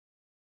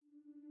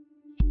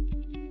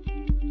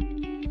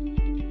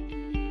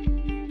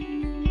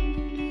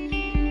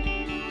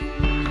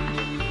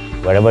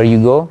Wherever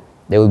you go,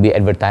 there will be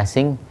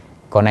advertising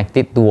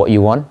connected to what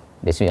you want.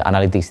 There's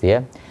analytics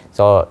there.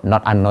 So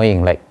not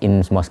annoying like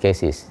in most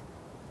cases.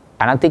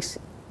 Analytics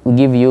will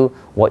give you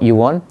what you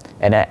want,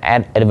 and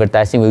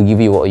advertising will give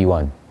you what you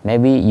want.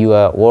 Maybe you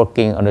are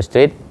working on the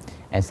street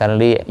and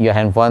suddenly your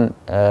handphone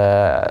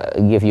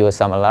give you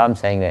some alarm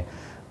saying that,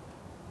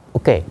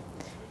 okay,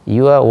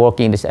 you are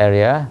working in this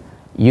area,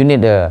 you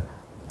need a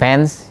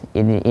pants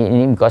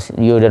because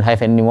you don't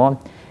have anymore,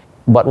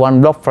 but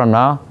 1 block from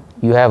now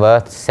you have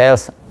a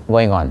sales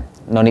going on.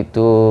 No need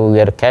to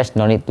get cash,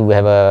 no need to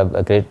have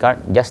a credit card,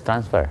 just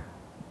transfer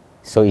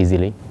so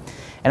easily.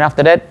 And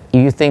after that,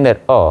 you think that,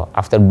 oh,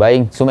 after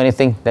buying so many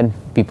things, then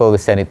people will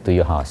send it to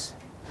your house.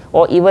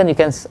 Or even you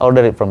can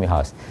order it from your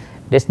house.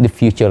 That's the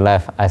future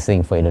life, I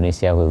think, for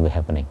Indonesia will be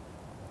happening.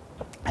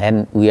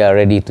 And we are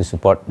ready to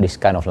support this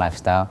kind of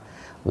lifestyle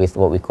with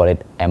what we call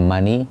it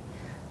M-Money,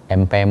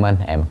 M-Payment,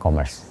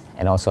 M-Commerce,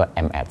 and also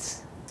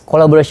M-Ads.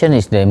 Collaboration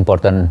is the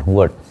important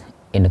word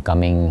in the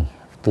coming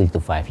 3 to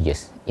 5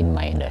 years in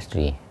my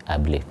industry, I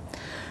believe.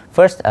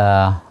 First,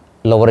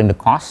 lowering the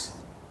cost.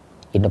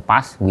 In the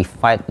past, we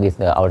fight with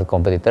our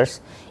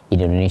competitors. In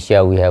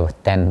Indonesia, we have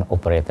 10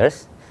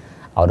 operators.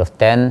 Out of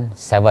 10,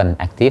 7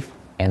 active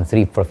and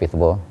 3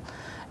 profitable.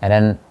 And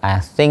then I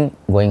think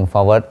going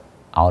forward,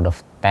 out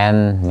of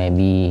 10,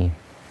 maybe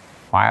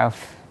 5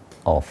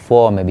 or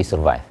 4 maybe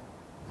survive.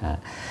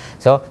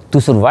 So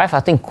to survive, I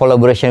think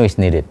collaboration is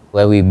needed.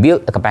 Where we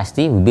build a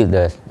capacity, we build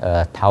the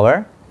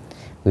tower,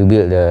 we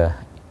build the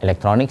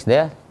electronics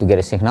there to get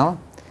a signal.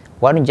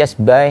 Why don't you just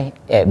buy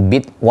a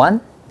bit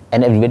one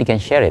and everybody can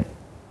share it?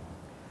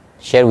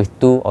 Share with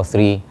 2 or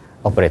 3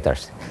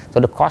 operators. So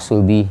the cost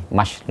will be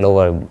much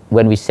lower.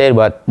 When we say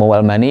about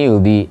mobile money, it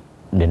will be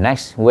the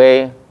next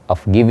way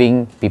of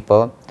giving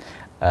people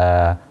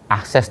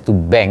access to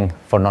bank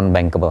for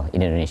non-bankable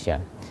in Indonesia.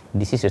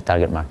 This is the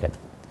target market.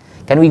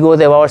 Can we go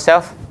there by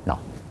ourselves? No.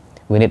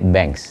 We need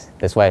banks.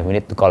 That's why we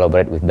need to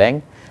collaborate with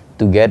banks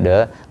to get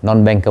the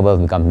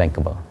non-bankable become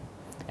bankable.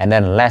 And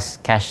then less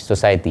cash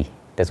society.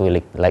 That's what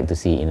we like to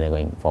see in the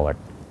going forward.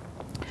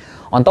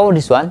 On top of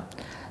this one,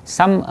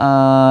 some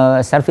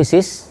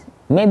services,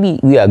 maybe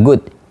we are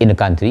good in the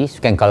countries, we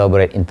can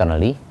collaborate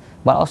internally,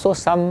 but also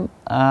some,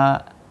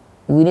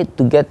 we need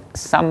to get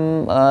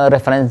some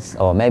reference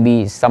or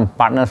maybe some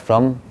partners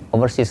from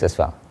overseas as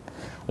well.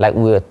 Like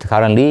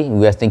currently,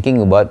 we are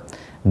thinking about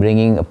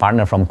bringing a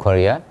partner from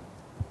Korea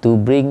to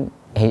bring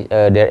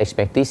their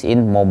expertise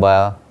in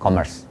mobile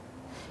commerce.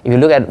 If you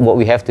look at what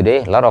we have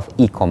today, a lot of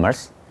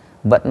e-commerce,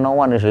 but no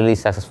one is really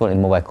successful in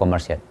mobile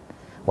commerce yet.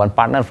 One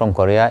partner from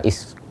Korea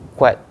is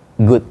quite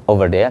good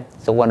over there,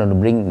 so one to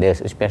bring their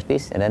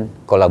expertise and then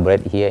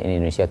collaborate here in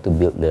Indonesia to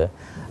build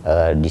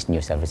these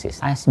new services.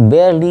 I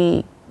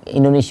barely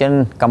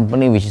Indonesian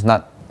company which is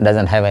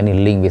doesn't have any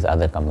link with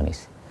other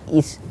companies.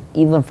 It's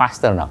even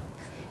faster now.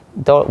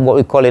 So what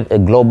we call it a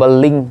global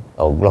link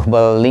or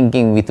global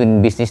linking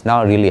between business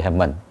now really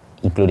happen,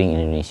 including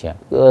Indonesia.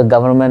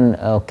 Government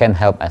can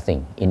help, I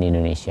think, in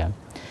Indonesia.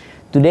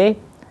 Today,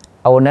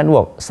 our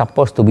network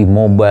supposed to be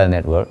mobile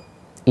network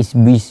is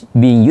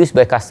being used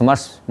by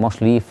customers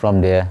mostly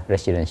from their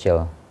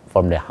residential,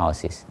 from their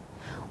houses.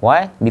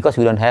 Why? Because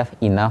we don't have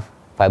enough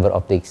fiber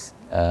optics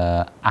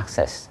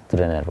access to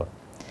the network.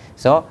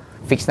 So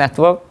fixed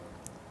network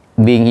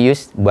being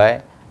used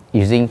by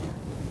using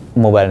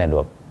mobile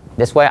network.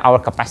 That's why our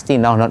capacity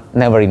now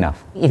never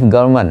enough. If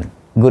government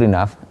good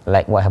enough,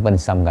 like what happened in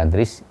some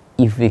countries,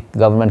 if the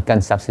government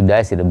can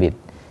subsidize it a bit,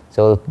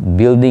 so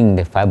building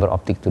the fiber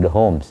optic to the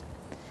homes,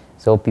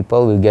 so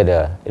people will get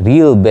a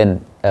real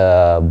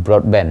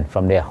broadband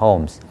from their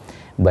homes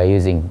by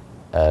using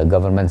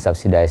government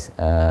subsidized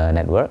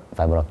network,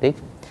 fiber optic.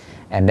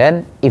 And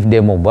then if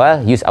they're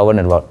mobile, use our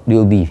network, it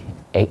will be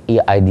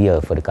ideal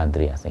for the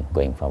country, I think,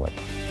 going forward.